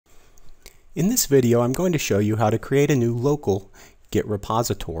In this video, I'm going to show you how to create a new local Git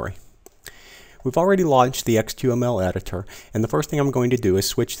repository. We've already launched the xtUML editor, and the first thing I'm going to do is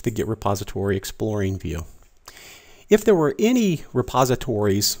switch to the Git repository exploring view. If there were any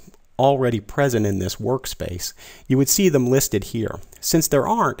repositories already present in this workspace, you would see them listed here. Since there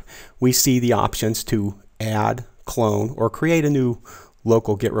aren't, we see the options to add, clone, or create a new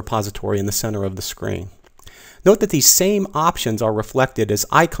local Git repository in the center of the screen. Note that these same options are reflected as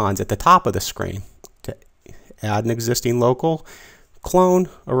icons at the top of the screen to add an existing local, clone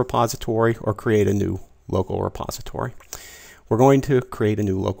a repository, or create a new local repository. We're going to create a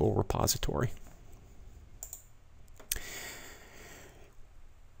new local repository.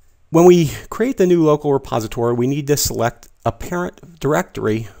 When we create the new local repository, we need to select a parent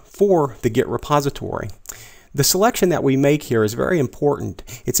directory for the Git repository. The selection that we make here is very important.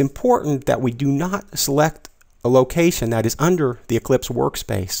 It's important that we do not select a location that is under the Eclipse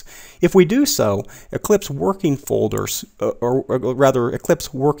workspace. If we do so, Eclipse working folders, or rather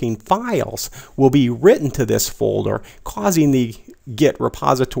Eclipse working files, will be written to this folder, causing the Git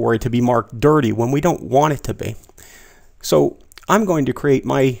repository to be marked dirty when we don't want it to be. So I'm going to create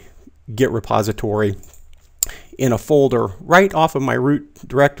my Git repository in a folder right off of my root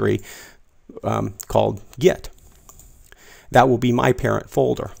directory called Git. That will be my parent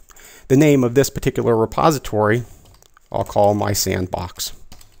folder. The name of this particular repository I'll call my sandbox.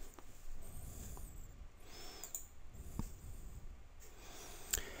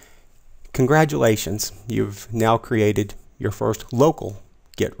 Congratulations, you've now created your first local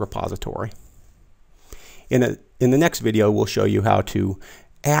Git repository. In the next video, we'll show you how to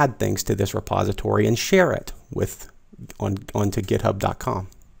add things to this repository and share it onto github.com.